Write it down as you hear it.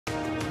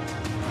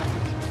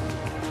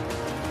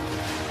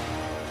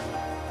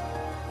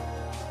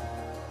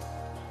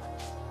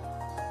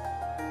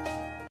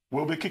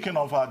We'll be kicking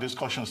off our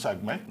discussion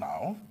segment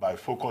now by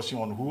focusing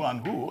on who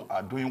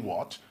are doing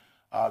what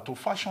to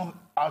fashion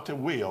out a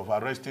way of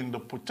arresting the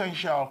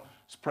potential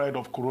spread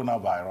of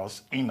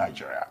coronavirus in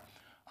Nigeria.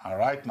 And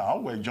right now,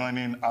 we're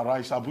joining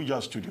Arise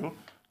Abuja studio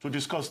to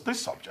discuss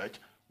this subject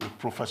with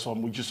Professor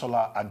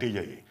Mojisola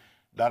Adeyeye,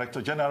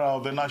 Director General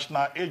of the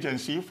National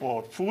Agency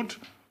for Food,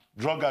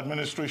 Drug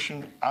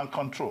Administration and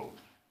Control,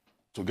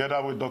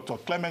 together with Dr.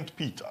 Clement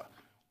Peter,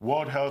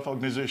 World Health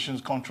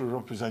Organization's country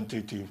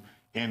representative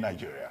in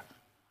Nigeria.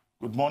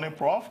 Good morning,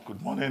 Prof.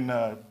 Good morning,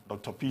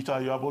 Dr. Peter.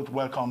 You are both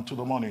welcome to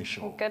the morning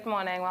show. Good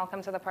morning.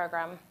 Welcome to the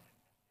program.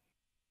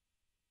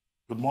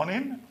 Good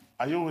morning.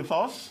 Are you with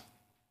us?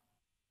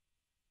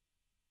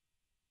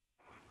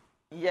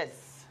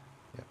 Yes.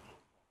 Yeah.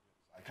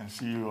 I can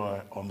see you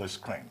on the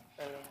screen.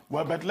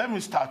 Well, but let me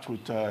start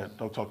with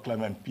Dr.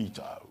 Clement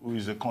Peter, who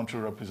is the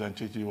country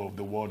representative of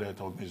the World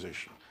Health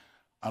Organization.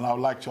 And I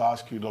would like to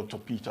ask you, Dr.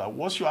 Peter,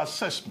 what's your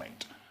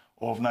assessment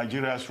of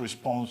Nigeria's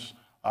response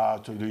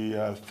to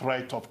the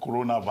threat of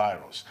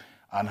coronavirus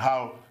and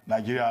how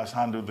Nigeria has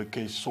handled the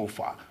case so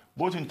far,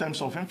 both in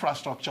terms of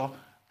infrastructure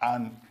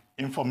and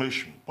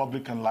information,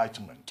 public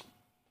enlightenment?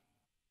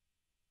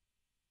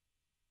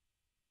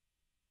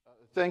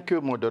 Thank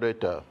you,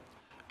 moderator.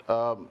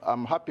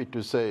 I'm happy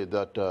to say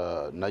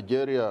that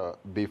Nigeria,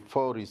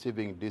 before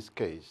receiving this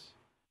case,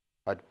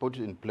 had put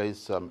in place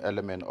some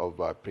element of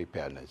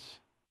preparedness.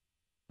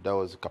 There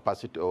was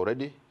capacity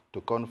already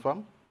to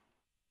confirm,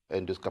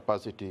 and this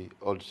capacity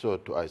also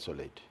to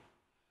isolate,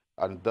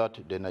 and that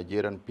the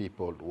Nigerian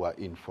people were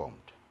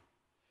informed.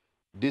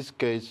 This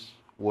case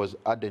was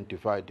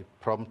identified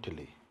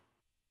promptly,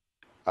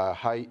 a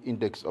high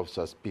index of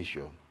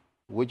suspicion,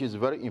 which is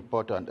very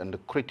important and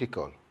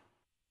critical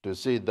to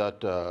see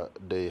that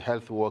the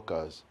health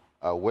workers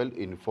are well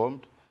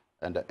informed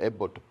and are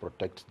able to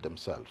protect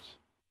themselves.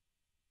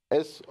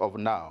 As of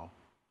now,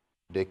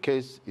 the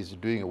case is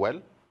doing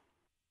well.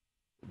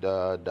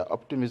 The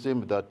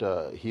optimism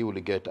that he will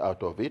get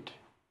out of it,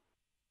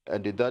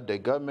 and that the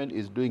government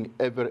is doing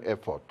every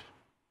effort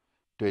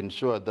to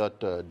ensure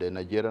that the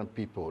Nigerian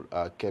people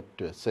are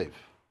kept safe.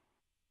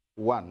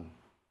 One,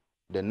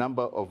 the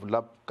number of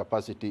lab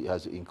capacity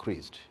has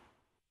increased.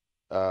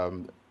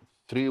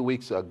 3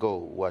 weeks ago,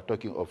 we were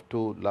talking of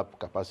 2 lab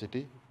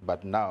capacity,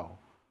 but now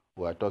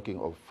we are talking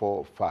of 4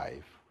 or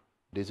 5.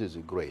 This is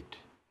great.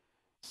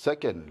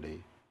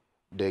 Secondly,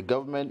 the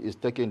government is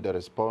taking the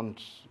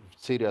response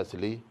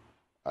seriously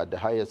at the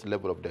highest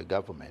level of the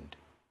government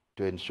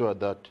to ensure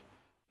that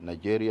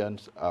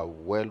Nigerians are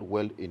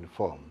well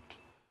informed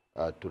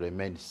to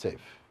remain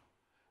safe.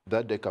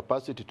 That the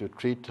capacity to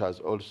treat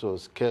has also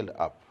scaled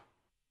up.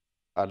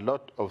 A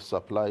lot of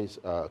supplies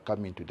are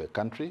coming to the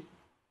country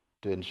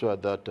to ensure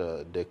that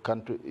the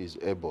country is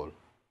able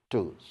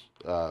to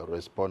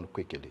respond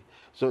quickly.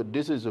 So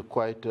this is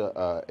quite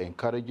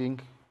encouraging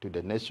to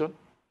the nation,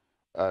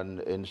 and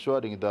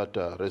ensuring that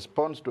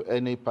response to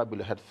any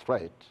public health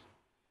threat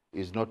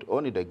is not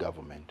only the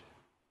government.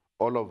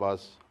 All of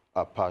us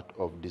are part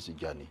of this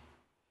journey.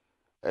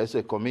 As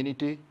a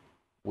community,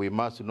 we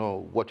must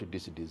know what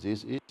this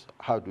disease is,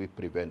 how do we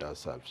prevent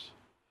ourselves.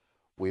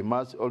 We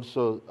must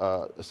also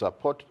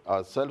support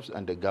ourselves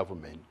and the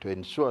government to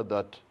ensure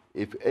that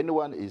if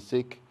anyone is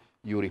sick,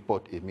 you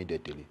report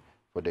immediately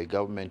for the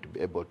government to be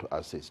able to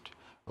assist,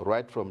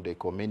 right from the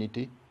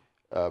community,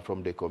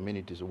 from the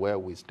communities where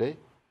we stay,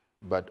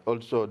 but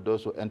also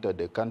those who enter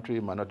the country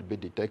might not be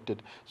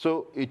detected.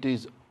 So it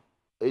is,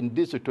 in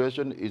this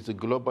situation, it's a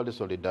global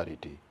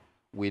solidarity.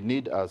 We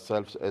need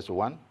ourselves as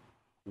one.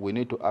 We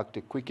need to act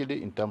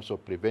quickly in terms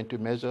of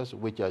preventive measures,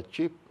 which are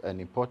cheap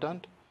and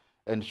important.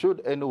 And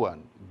should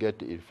anyone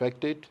get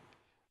infected,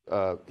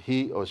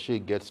 he or she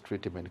gets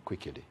treatment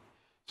quickly.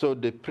 So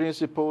the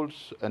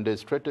principles and the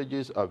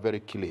strategies are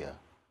very clear.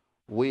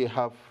 We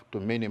have to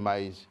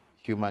minimize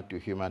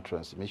human-to-human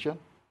transmission.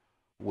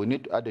 We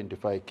need to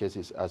identify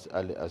cases as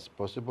early as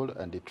possible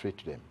and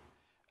treat them.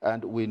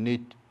 And we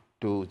need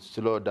to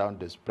slow down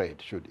the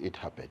spread should it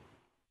happen.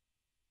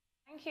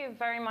 Thank you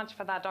very much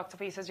for that, Dr.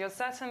 Peters. You're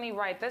certainly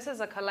right. This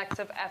is a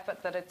collective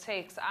effort that it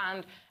takes,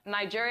 and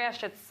Nigeria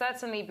should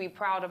certainly be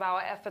proud of our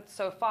efforts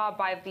so far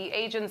by the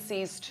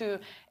agencies to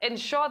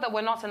ensure that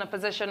we're not in a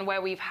position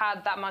where we've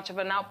had that much of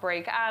an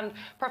outbreak. And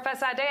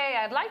Professor Adeyeye,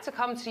 I'd like to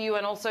come to you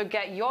and also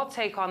get your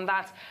take on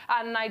that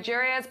and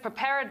Nigeria's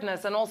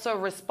preparedness and also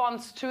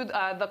response to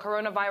the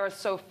coronavirus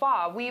so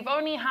far. We've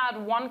only had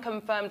 1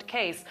 confirmed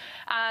case,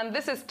 and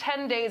this is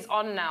 10 days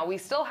on now. We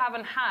still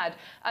haven't had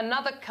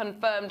another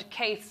confirmed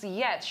case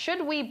yet.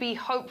 Should we be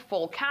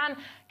hopeful?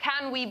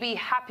 Can we be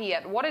happy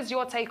yet? What is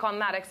your take on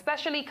that,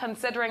 especially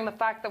considering the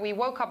fact that we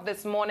woke up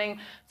this morning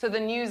to the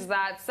news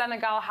that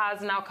Senegal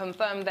has now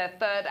confirmed their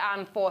 3rd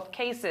and 4th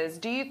cases?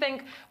 Do you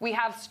think we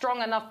have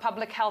strong enough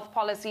public health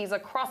policies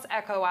across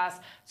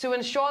ECOWAS to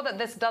ensure that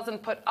this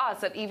doesn't put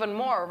us at even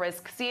more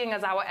risk, seeing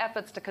as our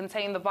efforts to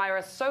contain the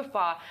virus so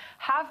far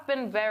have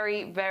been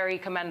very, very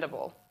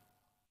commendable?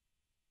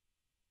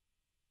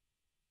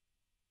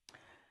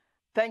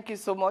 Thank you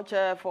so much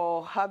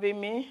for having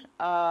me.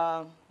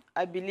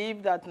 I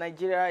believe that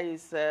Nigeria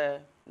is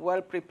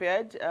well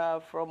prepared.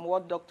 From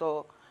what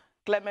Dr.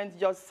 Clement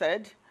just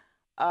said,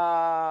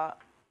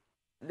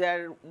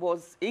 there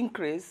was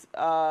increase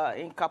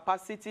in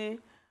capacity,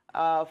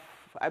 I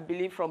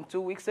believe, from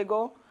 2 weeks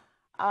ago.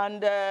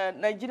 And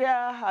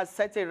Nigeria has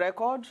set a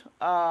record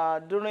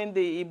during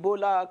the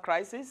Ebola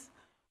crisis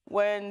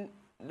when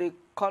the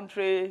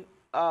country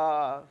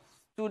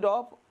stood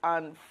up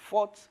and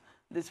fought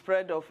the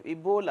spread of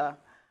Ebola.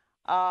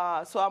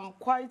 So I'm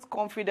quite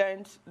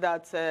confident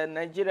that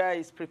Nigeria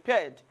is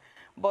prepared.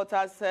 But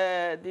as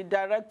the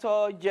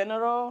Director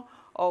General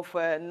of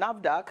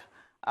NAFDAC,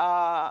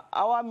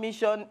 our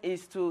mission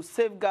is to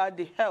safeguard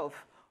the health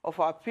of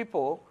our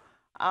people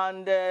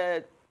and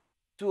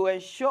to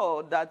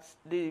ensure that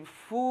the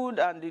food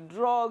and the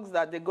drugs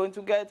that they're going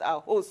to get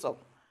are wholesome.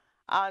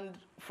 And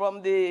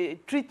from the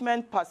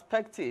treatment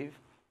perspective,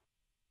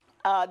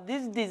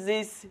 this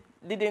disease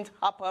didn't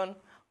happen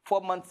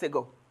 4 months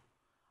ago.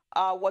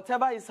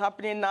 Whatever is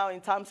happening now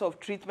in terms of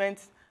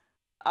treatment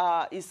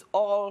is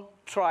all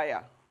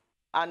trial,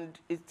 and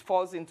it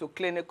falls into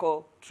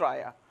clinical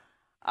trial,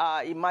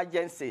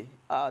 emergency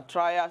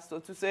trial, so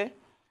to say.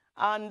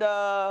 And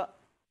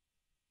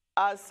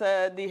as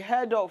the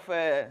head of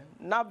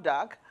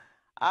NAFDAC,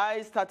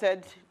 I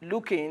started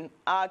looking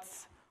at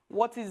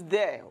what is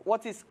there,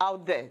 what is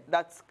out there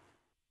that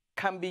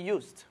can be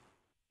used.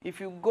 If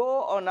you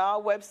go on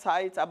our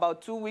website,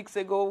 about 2 weeks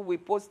ago, we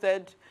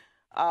posted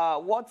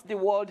what the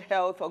World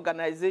Health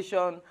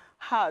Organization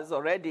has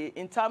already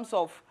in terms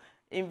of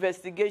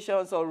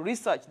investigations or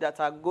research that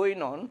are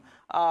going on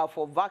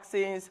for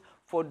vaccines,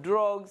 for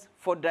drugs,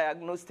 for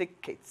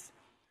diagnostic kits.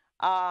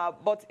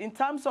 But in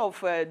terms of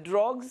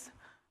drugs,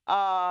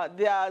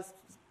 there are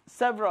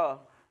several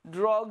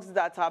drugs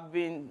that have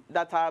been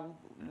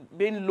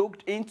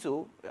looked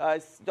into.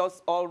 It's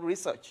just all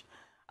research.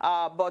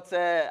 But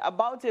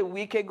about a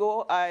week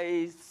ago,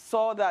 I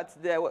saw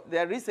that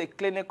there is a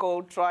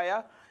clinical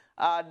trial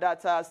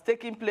that is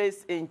taking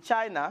place in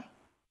China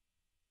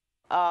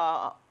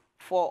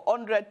for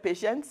 100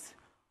 patients,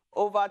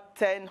 over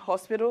 10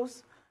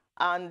 hospitals,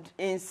 and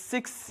in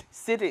 6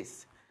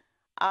 cities.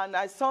 And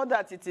I saw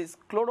that it is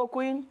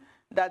chloroquine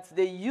that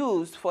they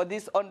used for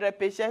these 100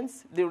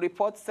 patients. The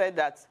report said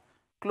that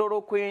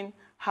chloroquine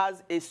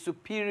has a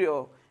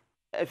superior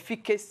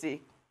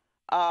efficacy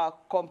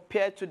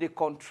compared to the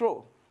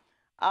control.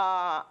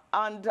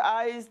 And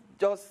I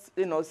just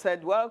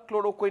said, well,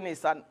 chloroquine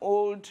is an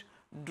old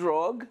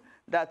drug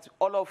that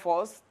all of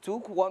us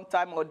took one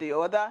time or the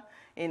other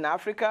in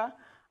Africa.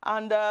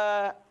 And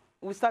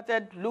we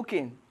started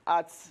looking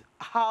at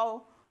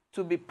how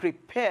to be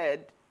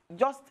prepared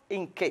just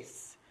in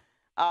case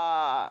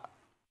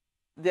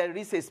there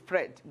is a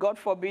spread. God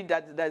forbid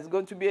that there's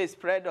going to be a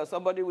spread or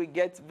somebody will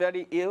get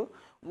very ill.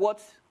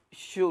 What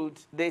should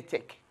they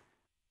take?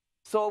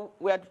 So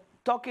we're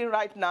talking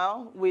right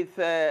now with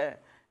a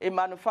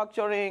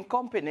manufacturing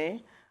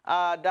company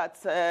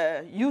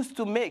that used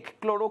to make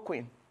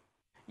chloroquine.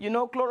 You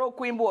know,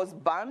 chloroquine was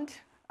banned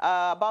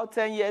about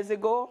 10 years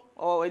ago,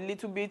 or a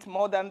little bit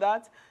more than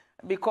that,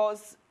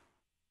 because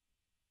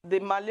the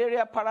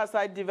malaria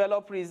parasite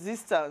developed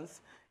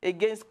resistance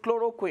against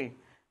chloroquine.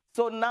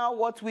 So now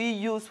what we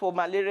use for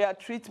malaria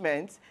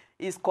treatment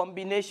is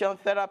combination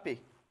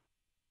therapy.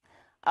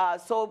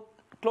 So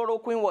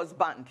chloroquine was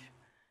banned.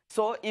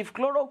 So if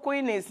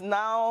chloroquine is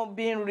now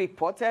being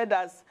reported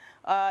as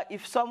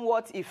if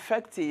somewhat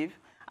effective,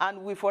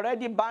 and we've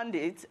already banned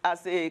it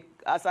as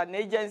an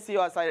agency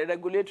or as a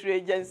regulatory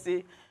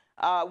agency,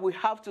 we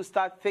have to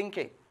start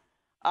thinking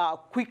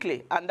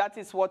quickly. And that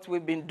is what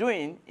we've been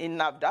doing in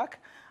NAFDAC,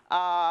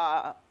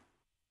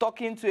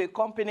 talking to a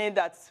company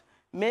that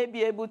may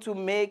be able to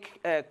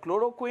make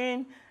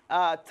chloroquine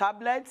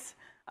tablets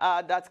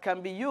that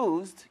can be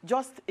used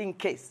just in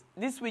case.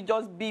 This will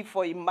just be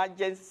for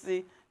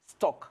emergency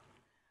stock.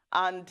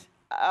 And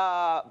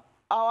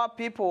our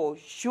people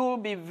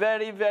should be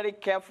very, very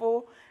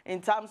careful in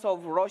terms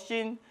of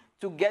rushing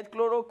to get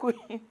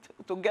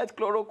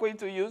chloroquine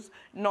to use.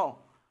 No.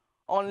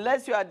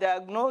 Unless you are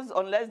diagnosed,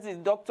 unless the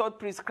doctor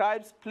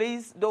prescribes,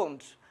 please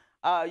don't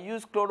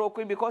use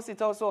chloroquine, because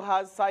it also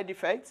has side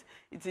effects.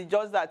 It is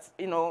just that,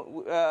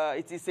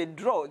 it is a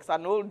drug. It's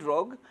an old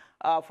drug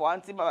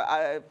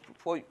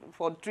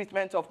for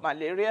treatment of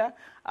malaria.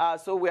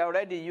 So we are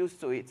already used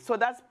to it. So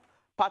that's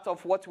part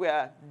of what we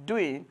are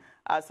doing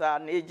as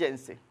an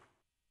agency.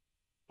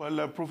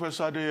 Well,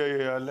 Professor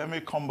Adeyeye, let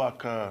me come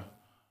back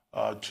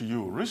to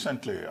you.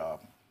 Recently,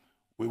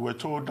 we were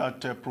told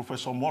that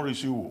Professor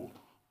Mojisola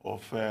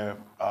of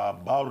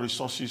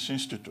Bioresources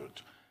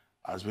Institute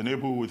has been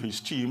able with his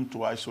team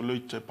to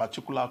isolate a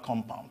particular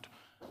compound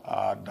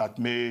that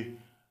may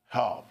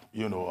help,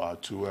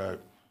 to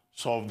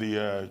solve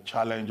the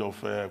challenge of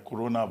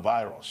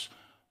coronavirus.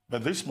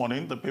 But this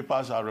morning, the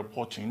papers are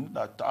reporting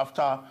that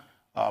after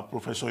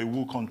Professor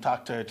Iwu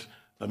contacted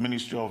the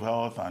Ministry of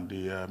Health and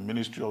the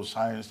Ministry of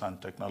Science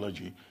and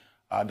Technology,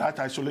 that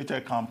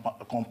isolated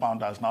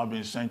compound has now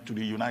been sent to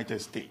the United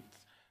States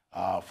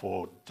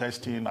for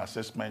testing,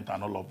 assessment,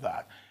 and all of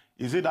that.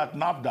 Is it that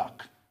NAFDAC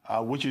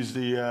which is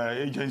the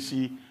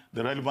agency,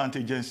 the relevant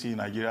agency in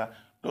Nigeria,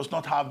 does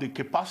not have the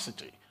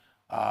capacity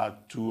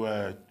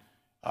to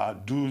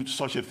do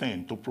such a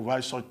thing, to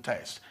provide such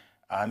tests.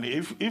 And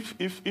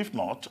if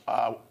not,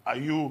 are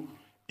you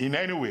in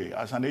any way,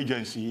 as an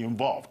agency,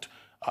 involved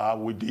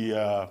with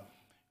the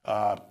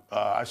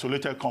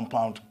isolated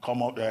compound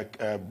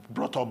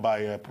brought up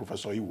by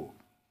Professor Iwo?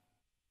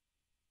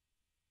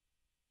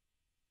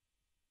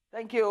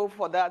 Thank you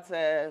for that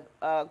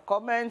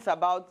comments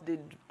about the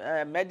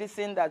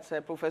medicine that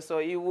Professor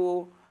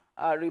Iwo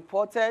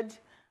reported.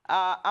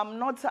 I'm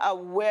not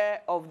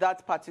aware of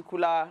that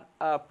particular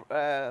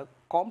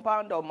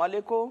compound or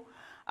molecule,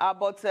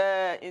 but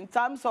in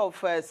terms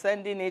of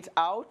sending it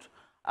out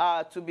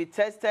to be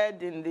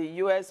tested in the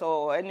US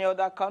or any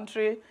other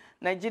country,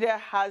 Nigeria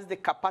has the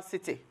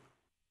capacity.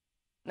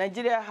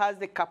 Nigeria has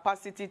the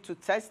capacity to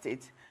test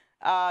it.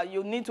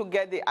 You need to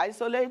get the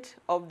isolate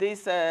of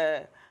this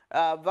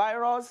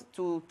virus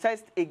to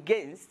test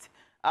against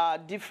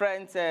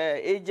different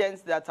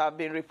agents that have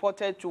been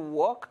reported to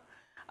work.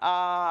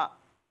 But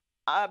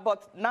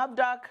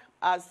NAFDAC,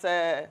 as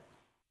a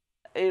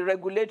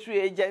regulatory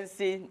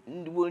agency,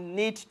 will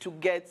need to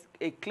get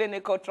a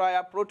clinical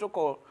trial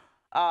protocol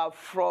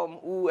from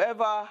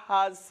whoever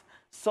has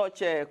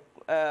such a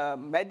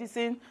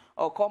medicine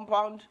or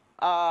compound,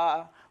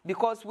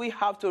 because we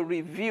have to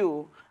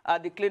review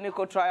the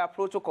clinical trial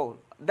protocol.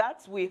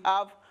 That we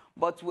have,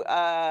 but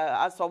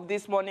as of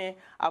this morning,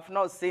 I've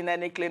not seen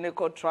any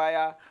clinical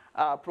trial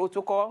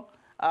protocol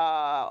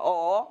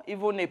or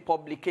even a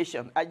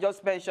publication. I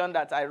just mentioned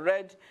that I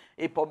read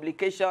a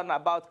publication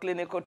about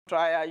clinical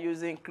trial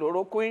using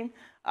chloroquine.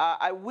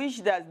 I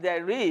wish that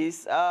there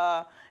is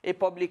a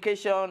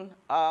publication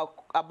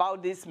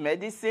about this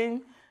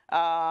medicine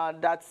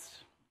that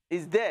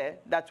is there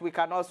that we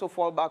can also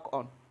fall back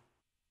on.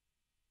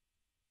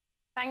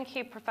 Thank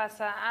you,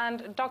 Professor.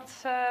 And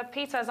Dr.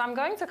 Peters, I'm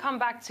going to come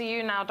back to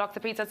you now, Dr.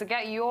 Peters, to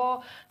get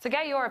your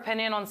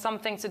opinion on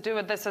something to do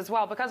with this as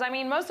well. Because, I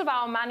mean, most of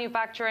our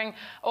manufacturing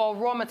or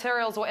raw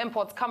materials or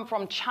imports come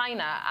from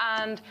China.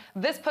 And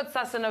this puts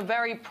us in a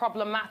very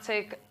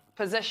problematic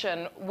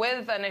position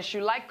with an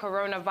issue like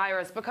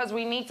coronavirus, because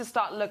we need to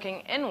start looking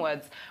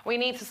inwards. We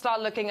need to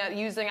start looking at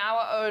using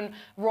our own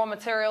raw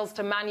materials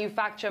to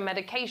manufacture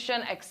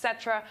medication,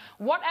 etc.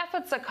 What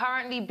efforts are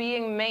currently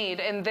being made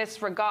in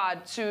this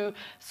regard to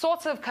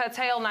sort of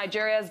curtail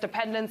Nigeria's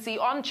dependency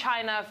on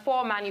China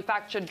for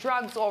manufactured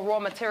drugs or raw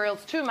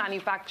materials to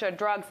manufacture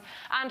drugs?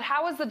 And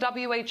how is the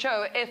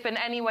WHO, if in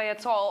any way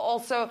at all,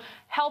 also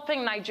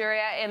helping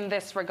Nigeria in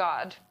this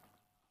regard?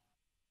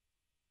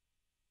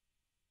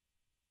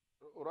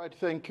 Right,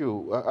 thank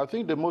you. I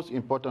think the most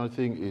important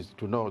thing is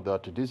to know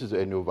that this is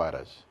a new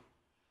virus,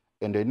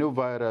 and a new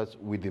virus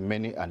with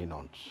many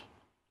unknowns.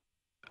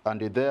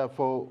 And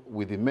therefore,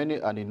 with the many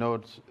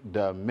unknowns,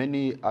 there are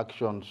many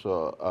actions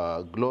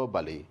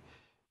globally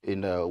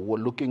in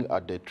looking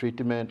at the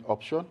treatment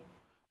option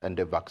and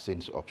the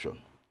vaccines option.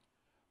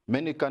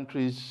 Many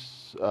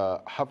countries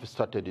have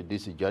started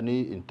this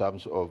journey in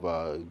terms of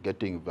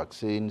getting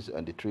vaccines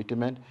and the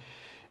treatment.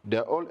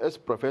 They're all, as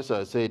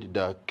Professor said,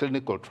 the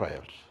clinical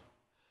trials.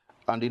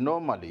 And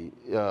normally,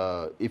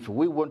 if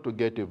we want to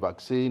get a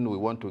vaccine, we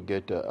want to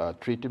get a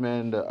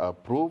treatment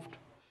approved,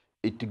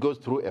 it goes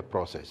through a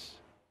process.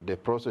 The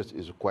process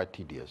is quite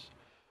tedious.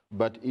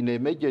 But in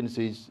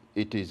emergencies,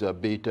 it is a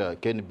bit,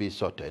 can be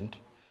shortened.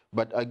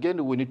 But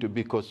again, we need to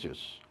be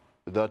cautious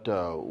that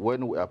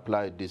when we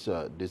apply these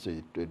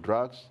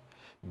drugs,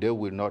 they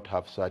will not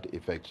have side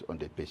effects on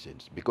the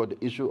patients, because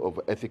the issue of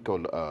ethical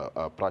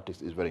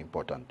practice is very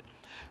important.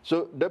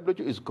 So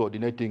WHO is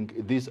coordinating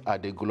this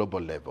at the global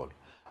level.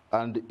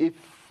 And if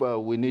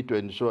we need to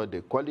ensure the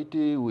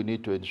quality, we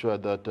need to ensure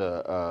that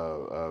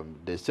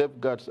the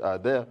safeguards are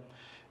there,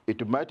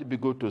 it might be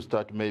good to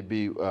start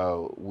maybe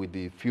with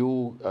the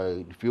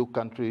few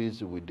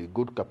countries with the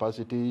good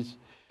capacities,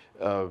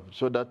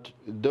 so that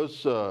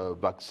those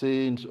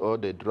vaccines or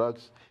the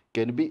drugs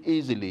can be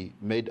easily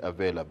made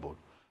available.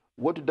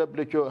 What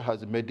WHO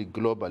has made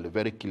global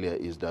very clear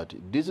is that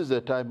this is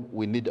a time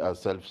we need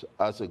ourselves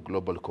as a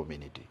global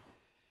community.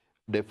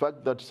 The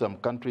fact that some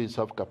countries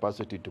have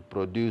capacity to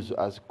produce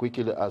as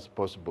quickly as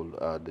possible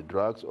the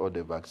drugs or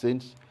the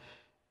vaccines,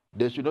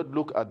 they should not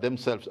look at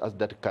themselves as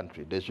that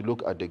country. They should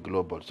look at the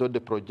global. So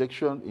the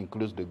projection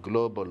includes the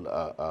global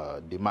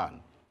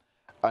demand.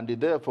 And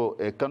therefore,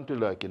 a country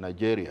like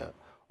Nigeria,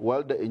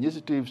 while the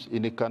initiatives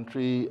in the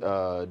country,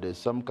 there's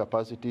some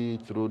capacity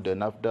through the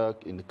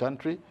NAFDAC in the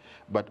country,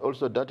 but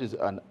also that is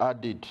an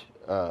added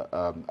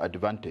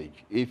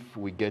advantage if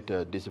we get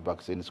these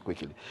vaccines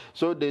quickly.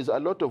 So there's a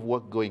lot of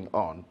work going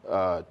on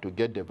to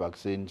get the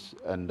vaccines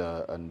and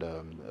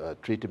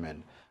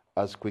treatment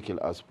as quickly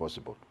as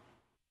possible.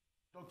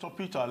 Dr.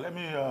 Peter, let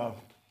me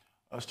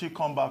still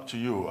come back to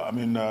you. I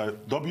mean,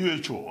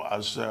 WHO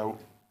has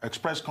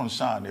expressed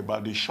concern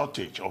about the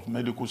shortage of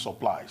medical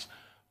supplies,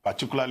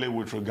 particularly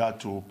with regard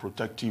to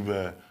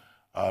protective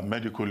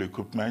medical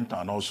equipment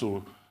and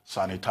also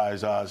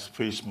sanitizers,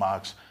 face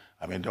masks.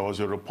 I mean, there was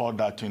a report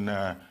that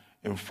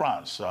in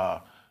France,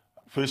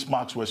 face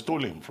masks were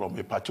stolen from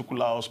a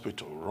particular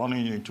hospital,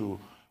 running into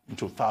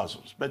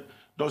thousands. But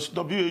does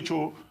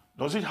WHO,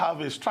 does it have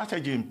a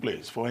strategy in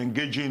place for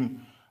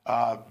engaging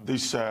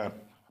these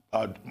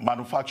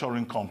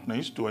manufacturing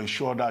companies to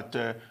ensure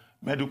that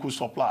medical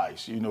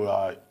supplies,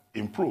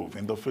 improve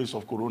in the face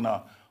of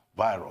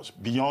coronavirus,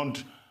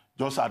 beyond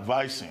just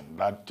advising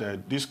that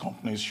these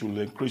companies should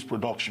increase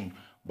production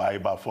by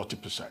about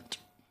 40%?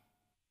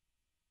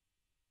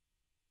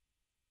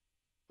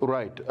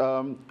 Right.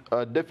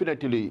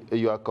 Definitely,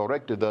 you are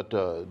correct that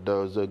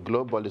there is a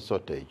global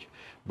shortage,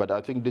 but I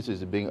think this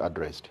is being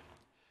addressed.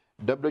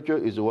 WHO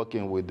is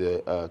working with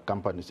the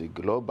companies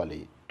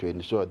globally to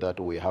ensure that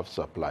we have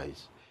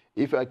supplies.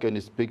 If I can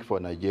speak for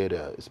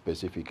Nigeria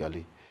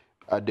specifically,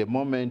 at the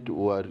moment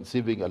we are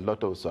receiving a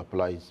lot of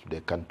supplies to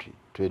the country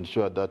to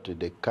ensure that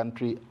the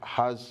country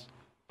has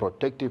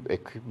protective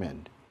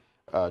equipment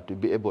to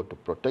be able to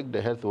protect the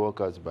health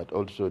workers, but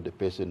also the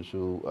patients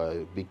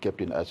who be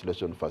kept in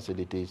isolation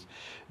facilities.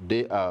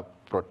 They are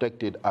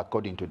protected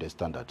according to the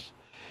standards.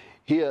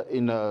 Here,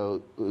 in a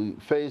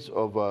face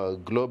of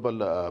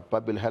global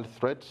public health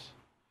threats,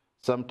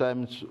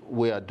 sometimes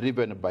we are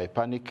driven by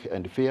panic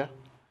and fear,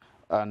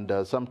 and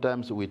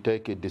sometimes we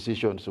take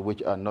decisions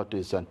which are not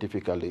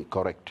scientifically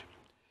correct.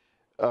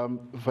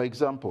 For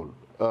example,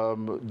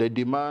 the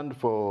demand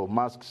for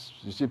masks,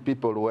 you see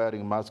people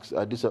wearing masks,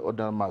 these are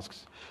ordinary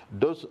masks.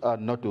 Those are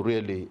not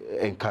really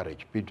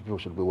encouraged. People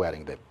should be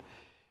wearing them.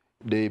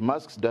 The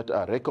masks that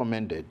are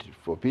recommended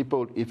for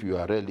people if you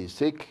are really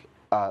sick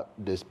are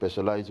the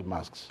specialized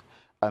masks.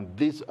 And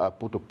these are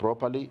put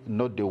properly,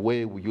 not the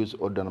way we use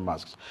ordinary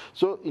masks.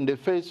 So in the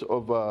face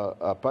of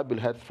public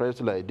health threats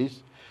like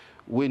this,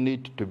 we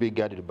need to be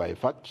guided by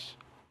facts,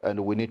 and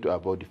we need to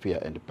avoid fear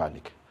and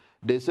panic.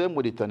 The same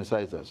with the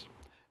sanitizers.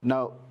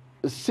 Now,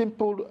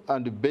 simple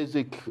and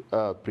basic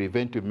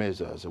preventive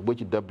measures which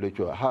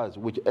WHO has,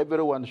 which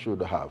everyone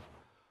should have.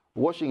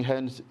 Washing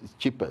hands is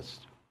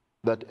cheapest,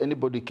 that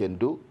anybody can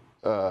do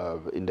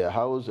in their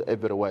house,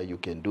 everywhere you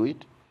can do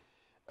it.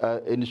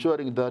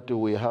 Ensuring that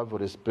we have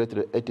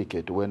respiratory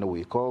etiquette when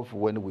we cough,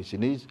 when we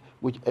sneeze,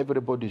 which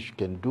everybody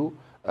can do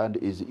and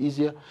is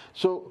easier.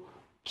 So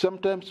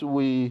sometimes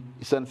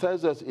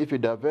sanitizers, if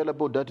it's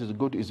available, that is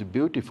good, is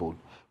beautiful,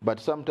 but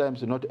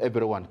sometimes not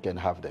everyone can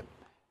have them,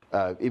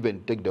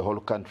 even take the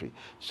whole country.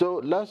 So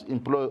let's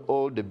employ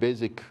all the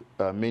basic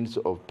means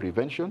of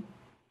prevention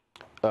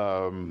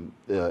in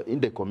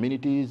the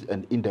communities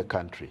and in the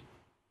country.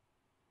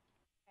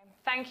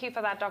 Thank you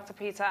for that, Dr.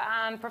 Peter.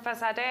 And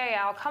Professor Adeyeye,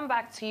 I'll come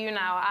back to you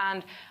now.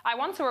 And I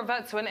want to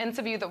revert to an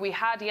interview that we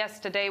had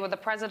yesterday with the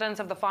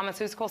president of the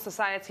Pharmaceutical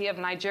Society of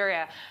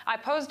Nigeria. I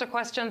posed a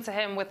question to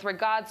him with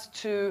regards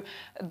to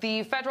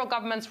the federal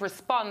government's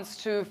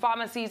response to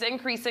pharmacies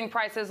increasing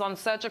prices on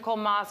surgical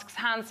masks,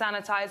 hand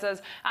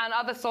sanitizers, and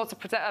other sorts of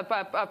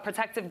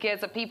protective gears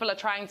that people are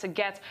trying to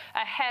get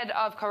ahead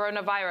of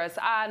coronavirus.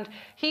 And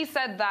he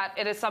said that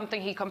it is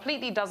something he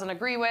completely doesn't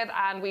agree with,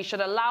 and we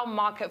should allow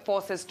market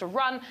forces to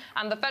run,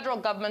 and the federal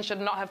government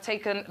should not have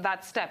taken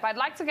that step. I'd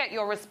like to get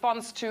your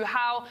response to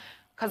how,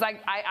 because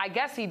I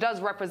guess he does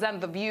represent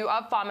the view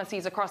of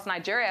pharmacies across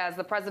Nigeria as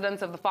the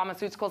president of the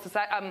Pharmaceutical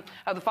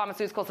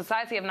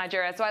Society of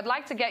Nigeria. So I'd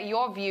like to get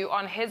your view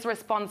on his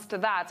response to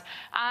that,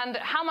 and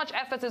how much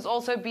effort is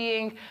also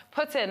being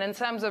put in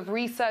terms of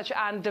research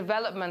and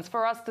development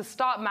for us to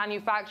start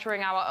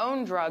manufacturing our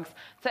own drugs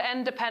to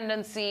end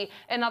dependency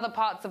in other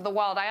parts of the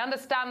world. I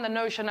understand the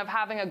notion of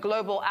having a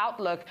global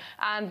outlook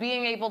and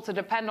being able to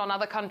depend on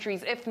other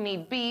countries if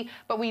need be,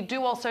 but we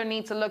do also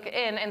need to look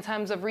in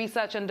terms of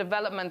research and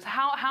development.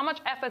 How much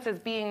effort is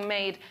being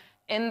made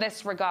in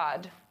this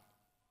regard?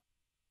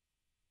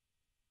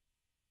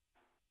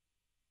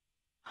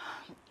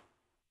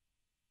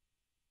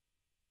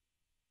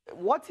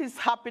 What is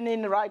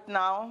happening right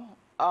now,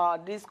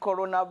 this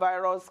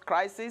coronavirus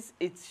crisis,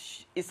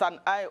 it's an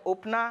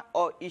eye-opener,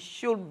 or it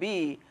should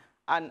be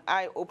an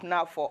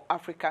eye-opener for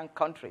African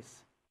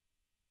countries.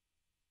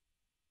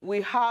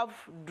 We have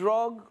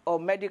drug or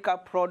medical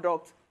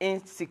product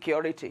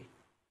insecurity.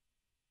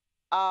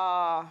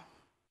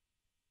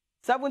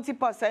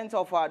 70%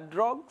 of our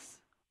drugs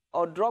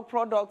or drug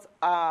products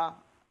are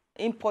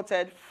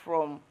imported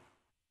from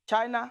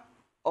China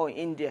or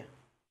India.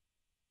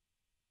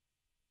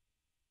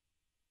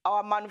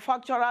 Our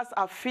manufacturers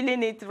are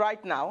feeling it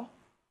right now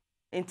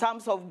in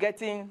terms of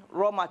getting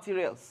raw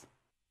materials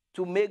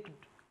to make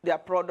their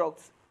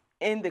products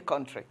in the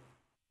country.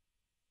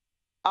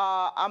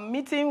 I'm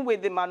meeting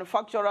with the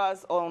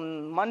manufacturers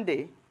on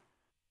Monday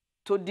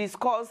to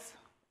discuss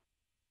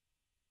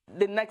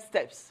the next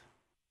steps.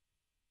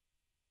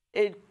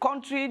 A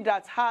country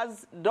that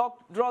has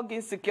drug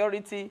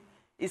insecurity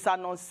is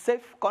an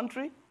unsafe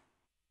country.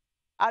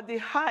 At the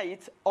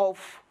height of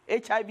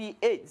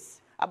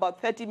HIV/AIDS,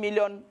 about 30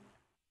 million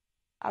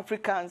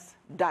Africans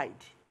died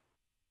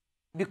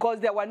because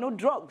there were no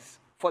drugs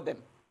for them.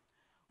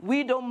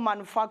 We don't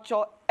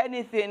manufacture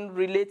anything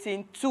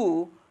relating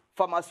to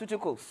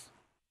pharmaceuticals.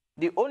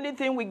 The only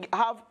thing we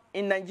have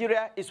in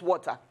Nigeria is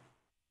water.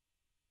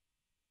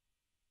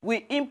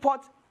 We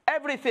import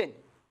everything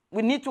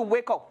We need to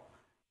wake up.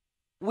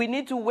 We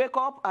need to wake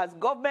up as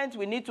government.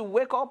 We need to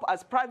wake up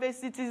as private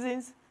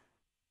citizens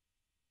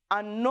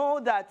and know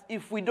that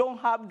if we don't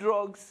have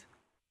drugs,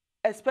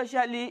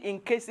 especially in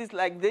cases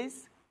like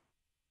this,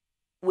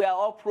 we are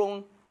all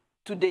prone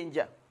to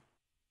danger.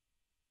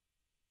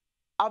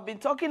 I've been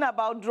talking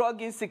about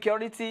drug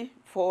insecurity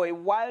for a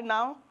while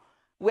now.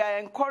 We are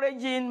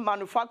encouraging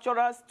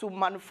manufacturers to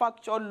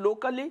manufacture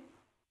locally.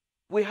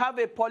 We have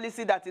a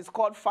policy that is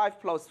called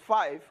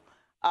 5+5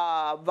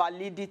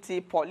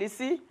 validity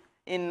policy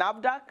in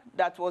NAFDAC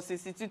that was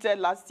instituted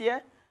last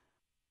year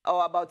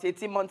or about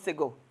 18 months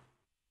ago.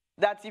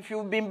 That if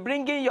you've been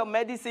bringing your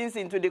medicines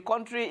into the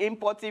country,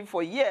 importing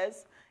for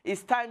years,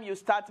 it's time you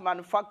start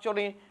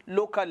manufacturing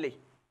locally.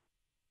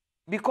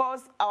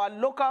 Because our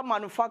local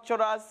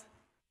manufacturers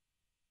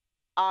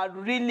are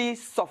really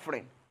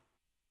suffering.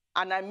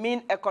 And I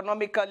mean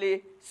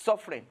economically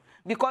suffering.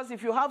 Because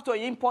if you have to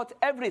import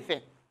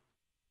everything,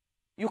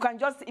 you can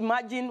just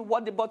imagine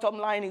what the bottom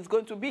line is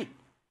going to be.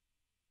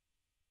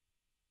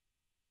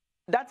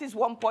 That is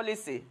one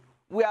policy.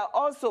 We are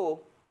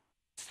also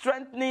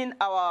strengthening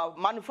our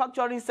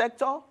manufacturing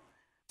sector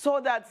so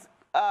that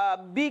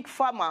big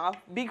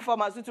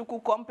pharmaceutical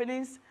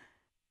companies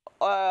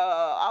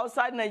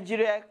outside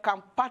Nigeria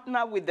can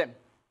partner with them.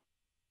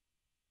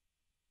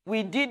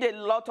 We did a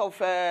lot of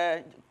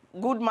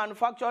good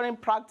manufacturing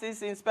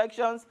practice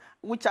inspections,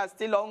 which are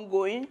still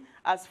ongoing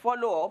as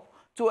follow-up,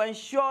 to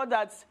ensure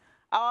that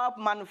our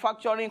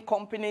manufacturing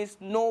companies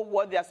know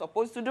what they are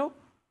supposed to do,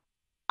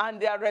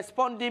 and they are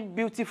responding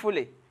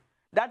beautifully.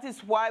 That is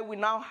why we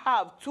now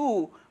have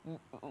two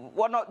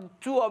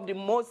of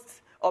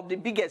the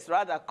biggest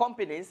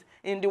companies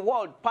in the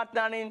world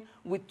partnering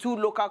with 2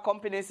 local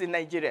companies in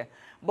Nigeria.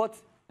 But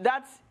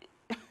that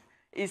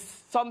is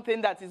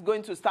something that is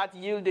going to start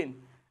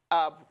yielding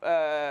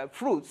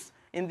fruits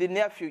in the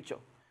near future.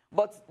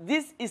 But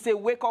this is a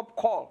wake-up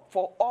call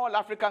for all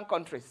African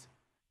countries.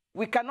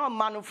 We cannot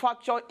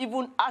manufacture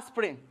even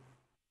aspirin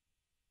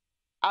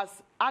as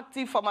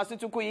active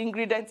pharmaceutical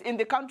ingredients in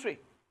the country.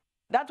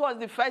 That was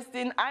the first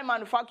thing I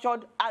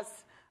manufactured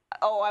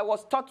I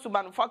was taught to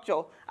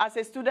manufacture as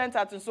a student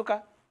at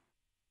Nsukka.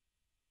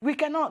 We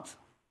cannot.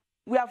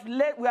 We have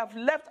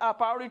left our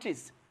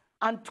priorities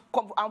and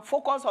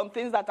focus on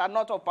things that are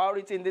not of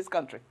priority in this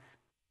country.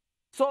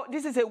 So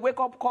this is a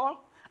wake-up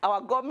call. Our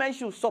government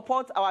should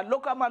support our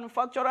local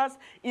manufacturers,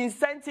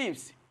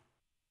 incentives.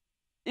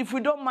 If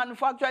we don't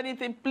manufacture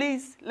anything,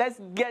 please, let's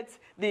get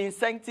the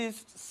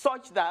incentives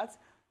such that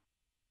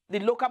the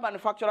local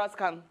manufacturers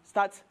can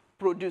start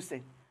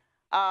producing.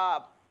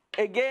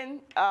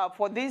 Again,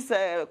 for this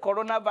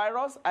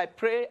coronavirus, I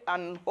pray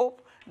and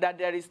hope that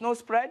there is no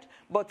spread.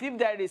 But if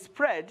there is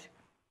spread,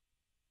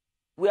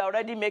 we are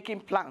already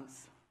making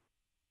plans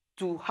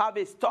to have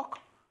a stock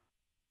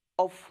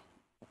of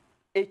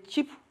a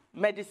cheap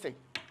medicine,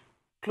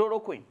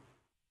 chloroquine,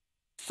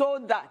 so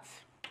that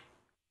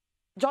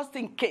just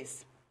in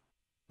case,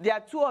 there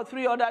are 2 or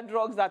 3 other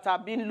drugs that are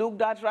being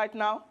looked at right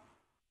now,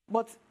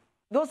 but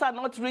those are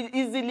not really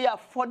easily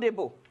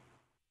affordable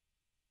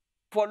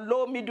for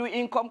low,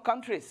 middle-income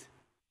countries.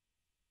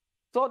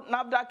 So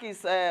NAFDAC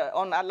is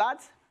on alert,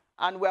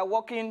 and we are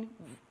working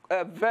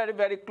very,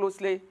 very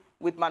closely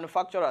with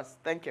manufacturers.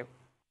 Thank you.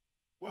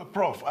 Well,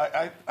 Prof,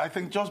 I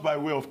think just by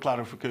way of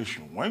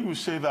clarification, when you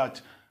say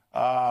that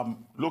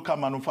local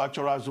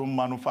manufacturers don't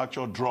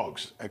manufacture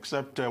drugs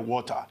except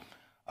water,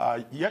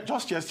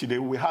 just yesterday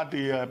we had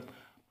the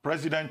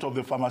president of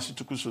the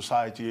Pharmaceutical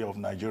Society of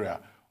Nigeria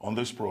on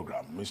this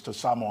program, Mr.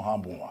 Samuel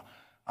Hambunwa.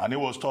 And he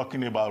was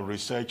talking about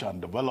research and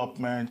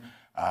development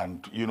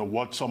and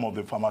what some of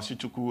the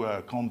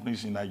pharmaceutical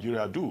companies in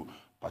Nigeria do,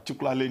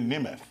 particularly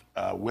NIMEF,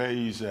 where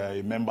he's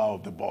a member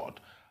of the board.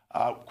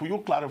 Could you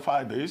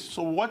clarify this?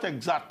 So what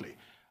exactly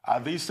are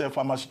these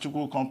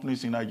pharmaceutical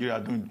companies in Nigeria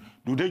doing?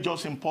 Do they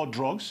just import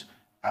drugs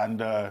and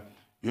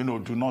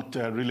do not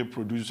really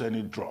produce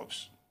any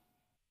drugs?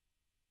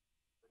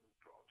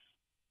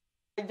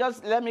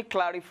 Let me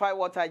clarify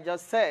what I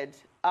just said.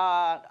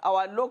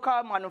 Our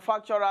local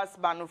manufacturers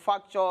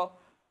manufacture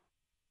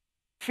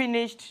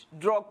finished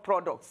drug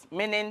products,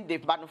 meaning they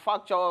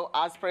manufacture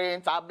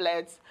aspirin,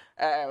 tablets,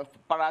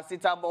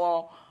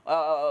 paracetamol,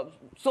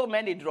 so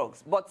many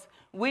drugs. But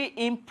we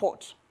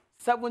import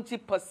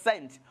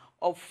 70%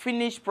 of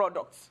finished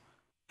products.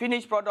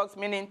 Finished products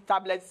meaning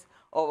tablets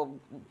or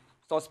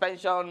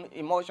suspension,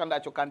 emulsion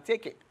that you can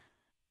take it.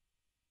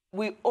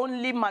 We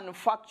only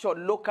manufacture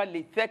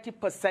locally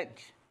 30%.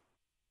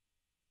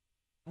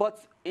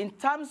 But in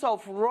terms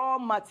of raw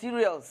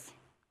materials,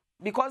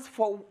 because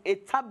for a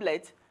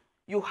tablet,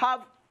 you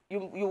have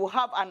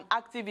an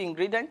active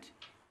ingredient,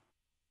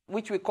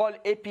 which we call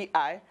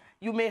API.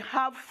 You may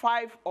have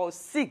 5 or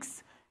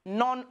 6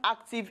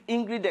 non-active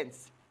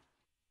ingredients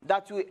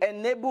that will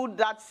enable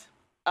that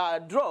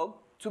drug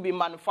to be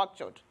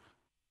manufactured.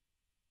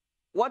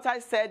 What I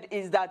said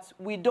is that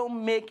we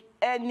don't make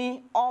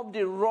any of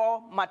the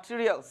raw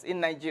materials in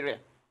Nigeria.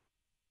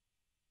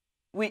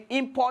 We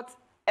import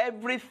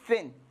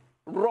everything,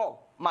 raw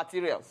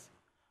materials.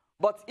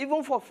 But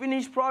even for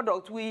finished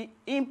product, we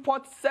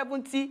import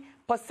 70%.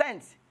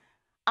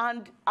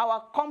 And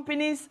our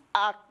companies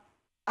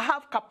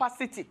have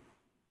capacity.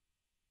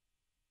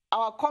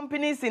 Our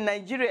companies in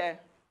Nigeria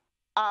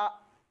are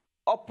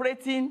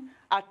operating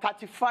at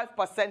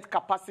 35%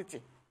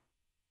 capacity,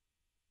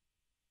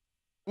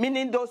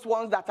 meaning those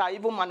ones that are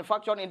even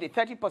manufacturing the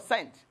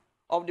 30%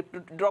 of the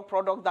drug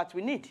product that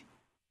we need.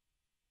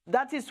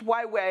 That is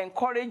why we're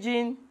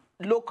encouraging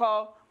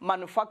local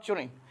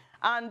manufacturing.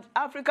 And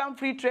African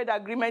Free Trade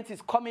Agreement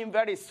is coming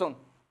very soon.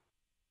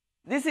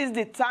 This is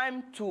the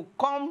time to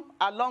come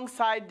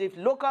alongside the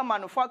local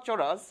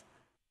manufacturers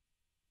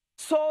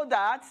so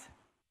that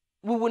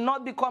we will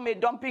not become a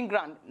dumping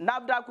ground.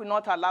 NAFDAC will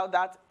not allow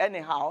that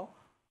anyhow.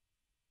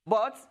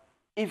 But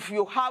if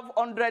you have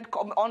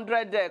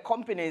 100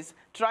 companies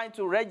trying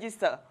to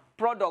register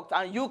product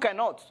and you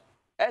cannot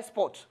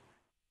export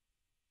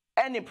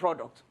any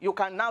product, you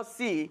can now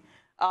see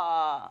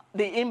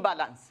the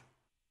imbalance.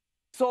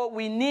 So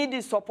we need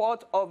the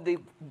support of the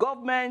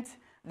government.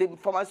 The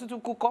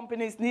pharmaceutical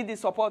companies need the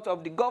support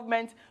of the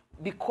government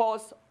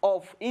because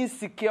of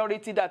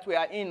insecurity that we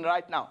are in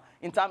right now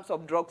in terms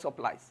of drug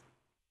supplies.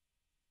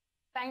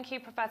 Thank you,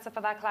 Professor, for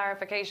that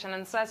clarification.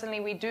 And certainly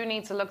we do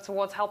need to look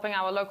towards helping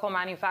our local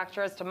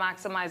manufacturers to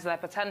maximize their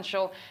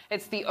potential.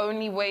 It's the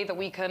only way that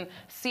we can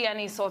see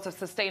any sort of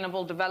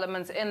sustainable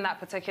developments in that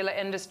particular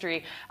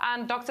industry.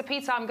 And Dr.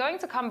 Peter, I'm going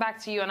to come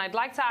back to you, and I'd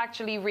like to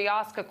actually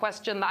re-ask a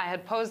question that I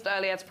had posed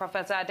earlier to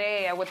Professor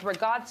Adeyeye with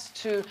regards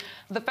to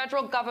the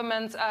federal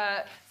government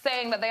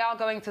saying that they are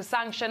going to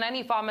sanction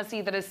any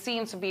pharmacy that is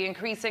seen to be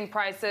increasing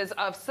prices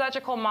of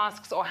surgical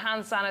masks or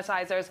hand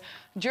sanitizers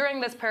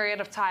during this period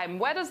of time.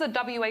 Where does the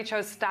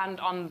WHO stand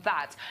on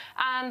that?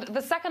 And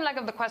the second leg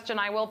of the question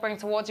I will bring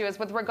towards you is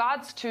with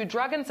regards to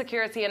drug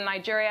insecurity in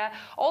Nigeria,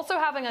 also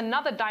having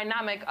another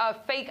dynamic of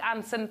fake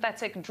and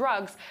synthetic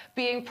drugs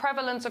being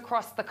prevalent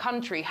across the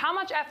country. How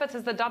much effort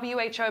is the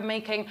WHO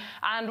making,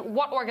 and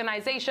what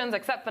organizations,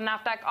 except for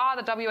NAFDAC, are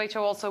the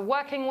WHO also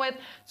working with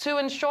to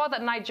ensure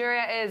that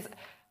Nigeria is,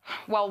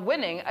 well,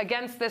 winning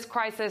against this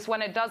crisis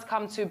when it does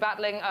come to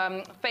battling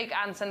fake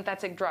and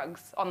synthetic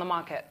drugs on the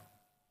market?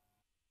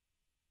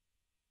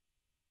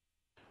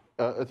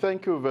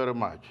 Thank you very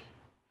much.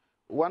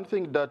 One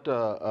thing that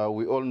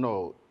we all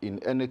know,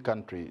 in any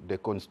country, the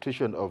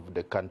constitution of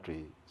the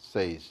country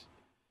says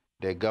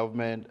the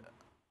government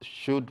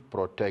should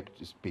protect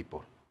its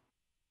people.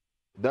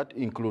 That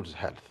includes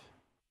health.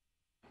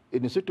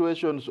 In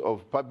situations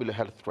of public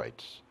health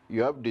threats,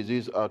 you have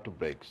disease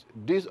outbreaks.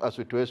 These are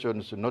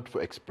situations not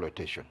for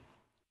exploitation.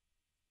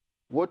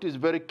 What is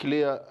very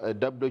clear,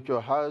 WHO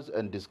has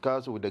and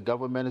discussed with the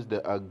governments, they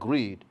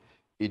agreed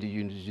it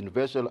is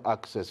universal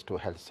access to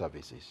health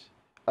services.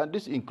 And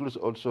this includes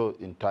also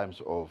in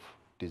times of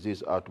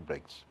disease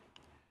outbreaks.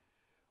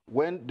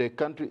 When the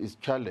country is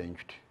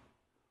challenged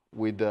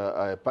with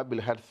public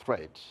health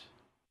threats,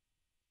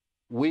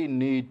 we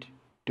need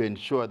to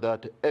ensure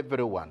that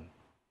everyone,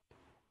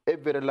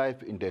 every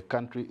life in the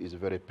country is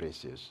very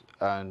precious,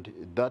 and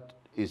that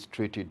is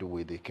treated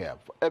with care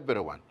for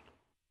everyone.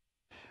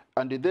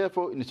 And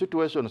therefore, in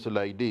situations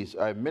like this,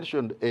 I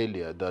mentioned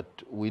earlier that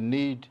we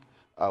need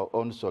our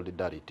own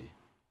solidarity,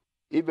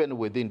 even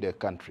within the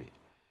country.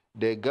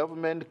 The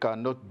government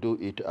cannot do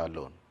it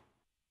alone.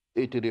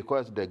 It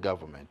requires the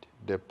government,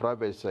 the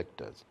private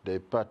sectors, the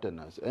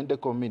partners, and the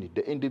community,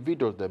 the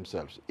individuals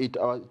themselves. It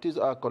is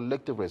our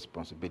collective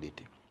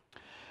responsibility.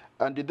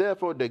 And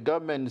therefore, the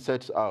government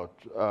sets out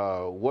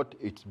what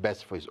is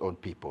best for its own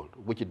people,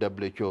 which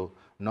WHO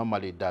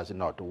normally does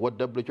not. What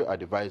WHO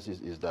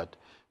advises is that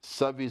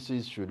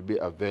services should be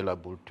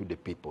available to the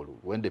people.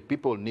 When the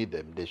people need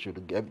them, they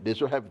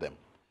should have them.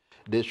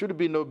 There should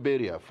be no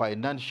barrier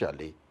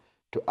financially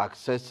to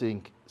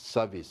accessing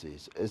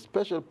services,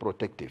 especially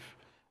protective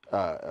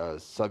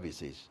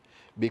services,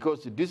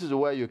 because this is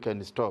where you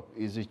can stop.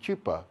 It's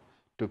cheaper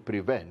to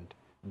prevent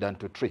than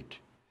to treat.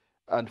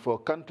 And for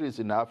countries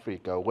in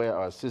Africa where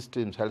our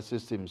systems, health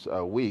systems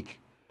are weak,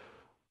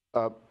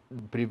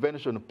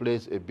 prevention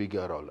plays a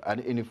bigger role.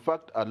 And in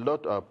fact, a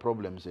lot of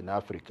problems in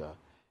Africa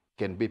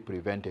can be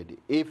prevented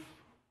if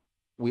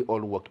we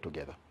all work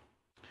together.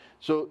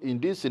 So in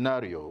this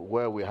scenario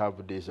where we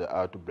have these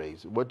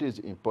outbreaks, what is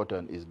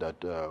important is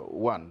that,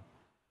 one,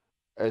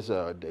 as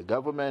the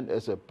government,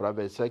 as a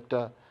private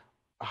sector,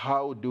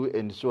 how do we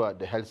ensure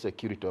the health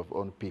security of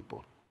own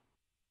people?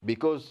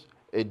 Because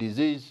a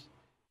disease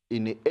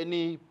in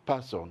any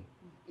person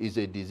is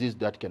a disease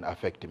that can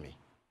affect me.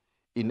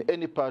 In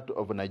any part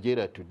of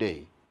Nigeria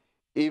today,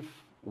 if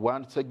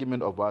one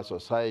segment of our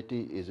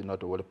society is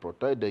not well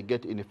protected, they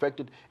get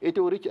infected, it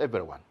will reach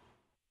everyone.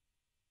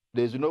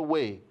 There's no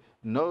way,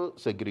 no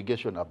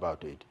segregation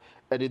about it.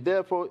 And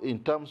therefore, in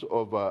terms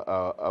of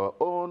our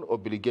own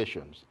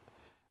obligations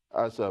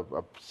as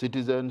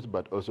citizens,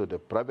 but also the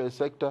private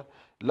sector,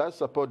 let's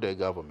support the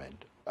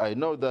government. I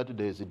know that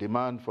there's a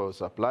demand for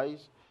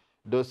supplies.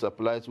 Those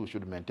supplies, we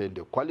should maintain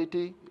the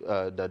quality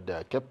that they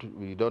are kept.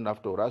 We don't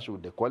have to rush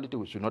with the quality.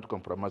 We should not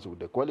compromise with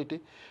the quality.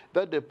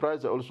 That the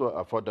price are also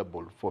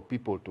affordable for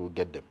people to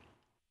get them.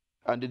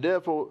 And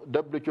therefore,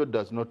 WHO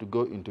does not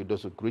go into the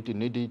security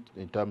needed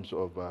in terms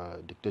of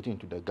dictating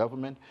to the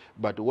government.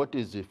 But what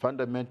is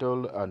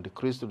fundamental and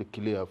crystal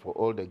clear for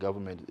all the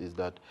governments is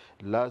that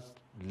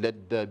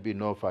let there be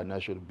no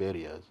financial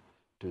barriers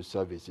to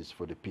services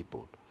for the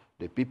people.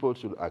 The people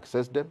should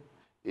access them.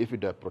 If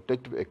they are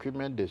protective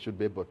equipment, they should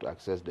be able to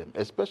access them,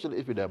 especially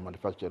if they are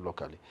manufactured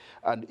locally.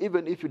 And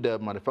even if they are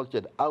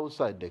manufactured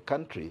outside the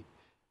country,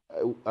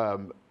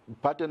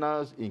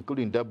 partners,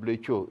 including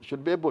WHO,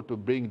 should be able to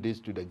bring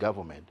this to the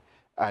government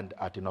and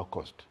at no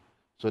cost,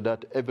 so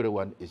that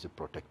everyone is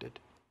protected.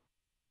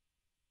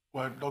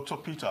 Well, Dr.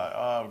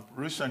 Peter,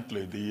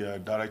 recently the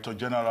Director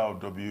General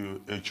of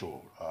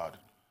WHO,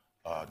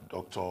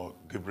 Dr.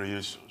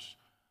 Ghebreyesus,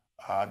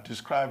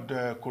 described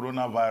the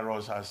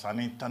coronavirus as an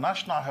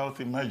international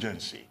health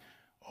emergency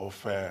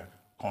of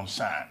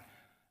concern.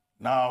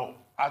 Now,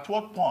 at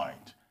what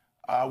point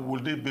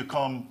will it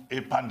become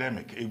a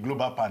pandemic, a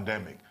global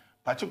pandemic?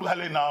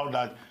 Particularly now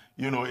that,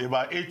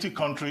 about 80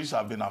 countries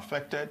have been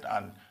affected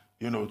and,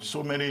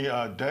 so many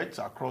deaths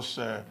across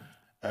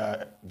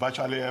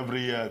virtually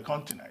every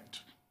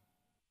continent.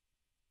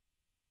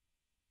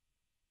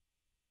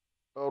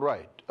 All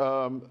right.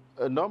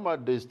 Normally,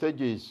 the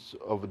stages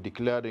of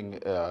declaring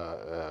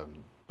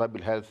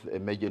public health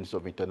emergency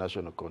of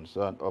international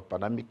concern or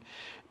pandemic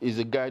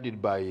is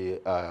guided by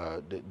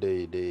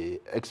the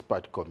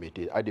expert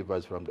committee,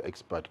 advice from the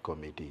expert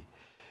committee.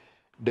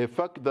 The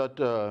fact that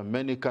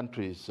many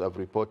countries have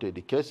reported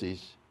the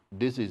cases,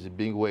 this is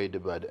being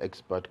weighed by the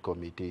expert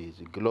committees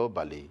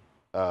globally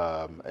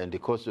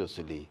and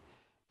cautiously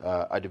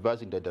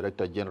advising the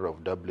Director General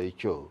of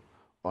WHO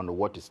on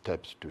what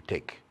steps to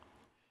take.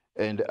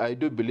 And I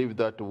do believe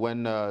that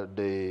when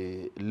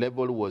the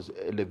level was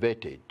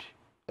elevated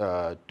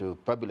to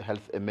public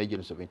health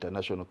emergency of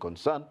international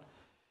concern,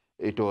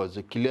 it was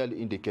clearly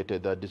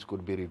indicated that this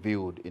could be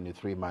reviewed in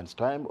 3 months'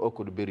 time or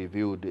could be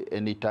reviewed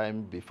any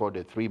time before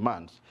the 3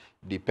 months,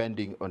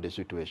 depending on the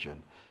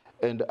situation.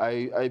 And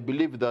I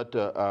believe that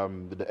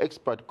the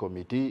expert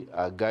committee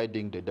are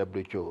guiding the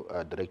WHO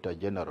Director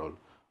General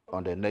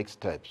on the next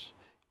steps,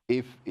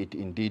 if it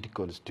indeed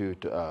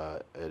constitutes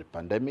a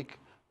pandemic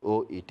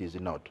or it is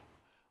not.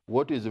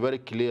 What is very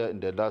clear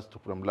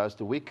from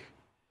last week,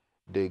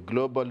 the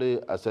global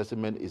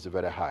assessment is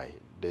very high.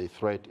 The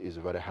threat is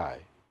very high.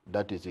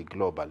 That is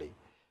globally.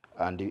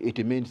 And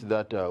it means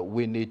that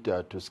we need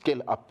to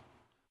scale up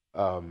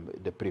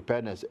the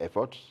preparedness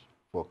efforts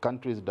for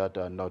countries that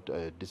are not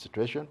in this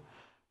situation.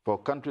 For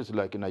countries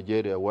like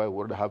Nigeria, where we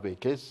would have a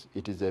case,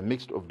 it is a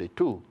mix of the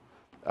two,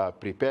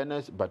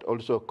 preparedness, but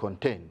also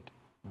contain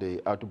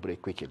the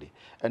outbreak quickly.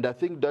 And I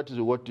think that is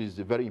what is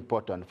very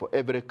important for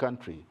every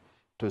country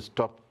to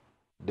stop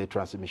the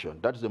transmission.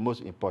 That's the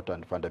most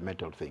important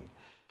fundamental thing.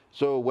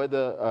 So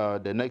whether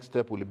the next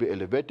step will be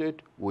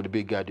elevated will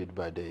be guided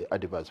by the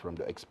advice from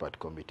the expert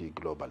committee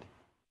globally.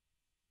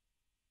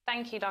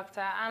 Thank you,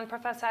 Doctor. And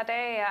Professor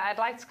Adeyeye, I'd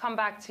like to come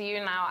back to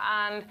you now.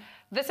 And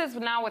this is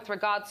now with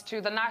regards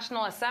to the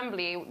National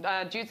Assembly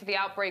due to the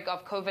outbreak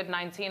of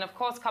COVID-19, of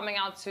course, coming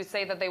out to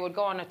say that they would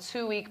go on a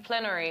 2-week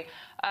plenary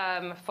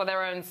for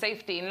their own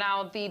safety.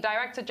 Now, the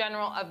Director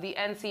General of the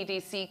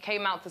NCDC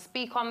came out to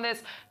speak on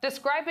this,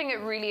 describing it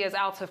really as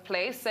out of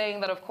place,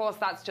 saying that, of course,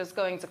 that's just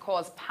going to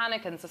cause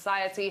panic in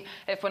society.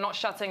 If we're not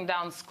shutting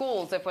down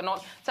schools, if we're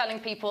not telling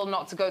people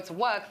not to go to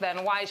work,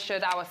 then why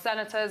should our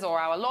senators or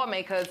our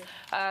lawmakers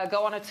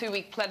go on a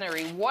 2-week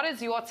plenary? What is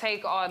your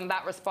take on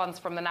that response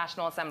from the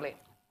National Assembly?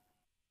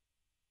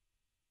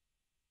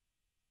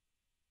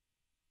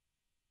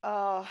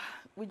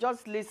 We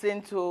just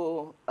listened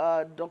to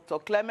Dr.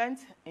 Clement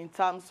in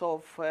terms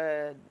of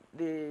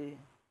the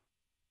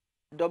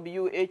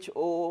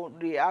WHO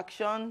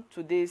reaction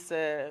to this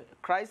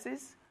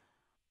crisis.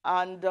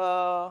 And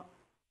the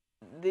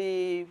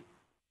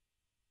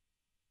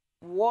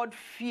word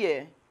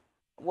fear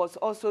was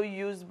also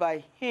used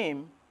by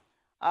him,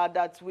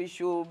 that we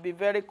should be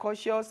very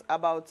cautious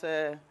about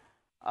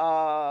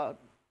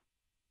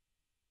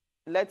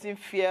letting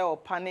fear or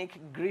panic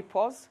grip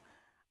us.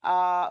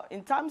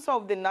 In terms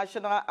of the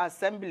National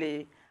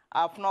Assembly,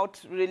 I've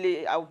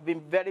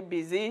been very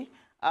busy.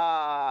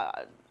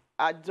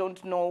 I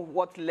don't know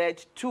what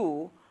led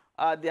to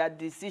their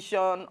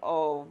decision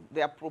or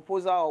their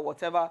proposal or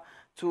whatever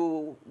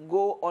to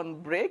go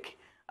on break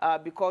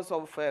because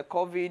of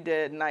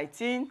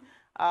COVID-19.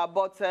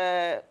 But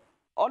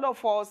all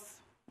of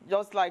us,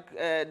 just like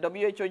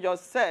WHO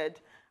just said,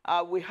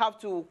 we have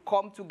to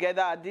come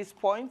together at this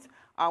point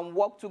and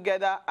work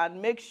together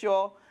and make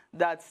sure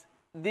that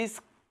this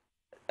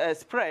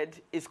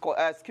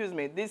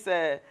this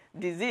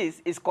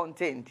disease is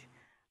contained,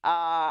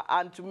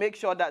 and to make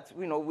sure that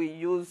we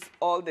use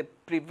all the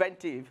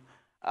preventive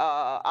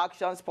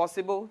actions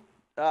possible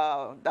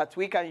that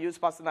we can use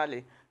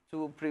personally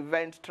to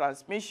prevent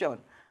transmission.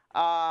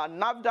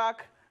 NAFDAC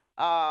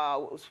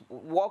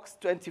works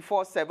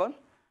 24/7,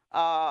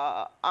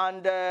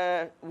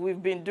 and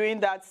we've been doing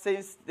that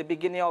since the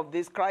beginning of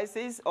this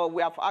crisis, or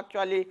we have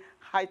actually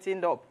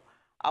heightened up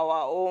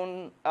our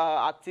own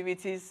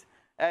activities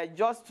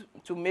just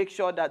to make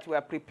sure that we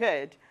are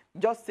prepared,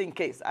 just in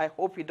case. I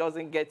hope it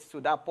doesn't get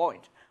to that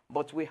point,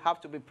 but we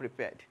have to be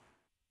prepared.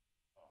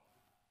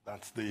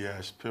 That's the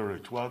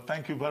spirit. Well,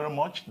 thank you very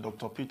much,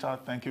 Dr. Peter.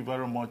 Thank you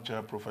very much,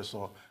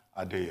 Professor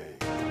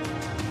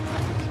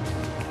Adeyeye.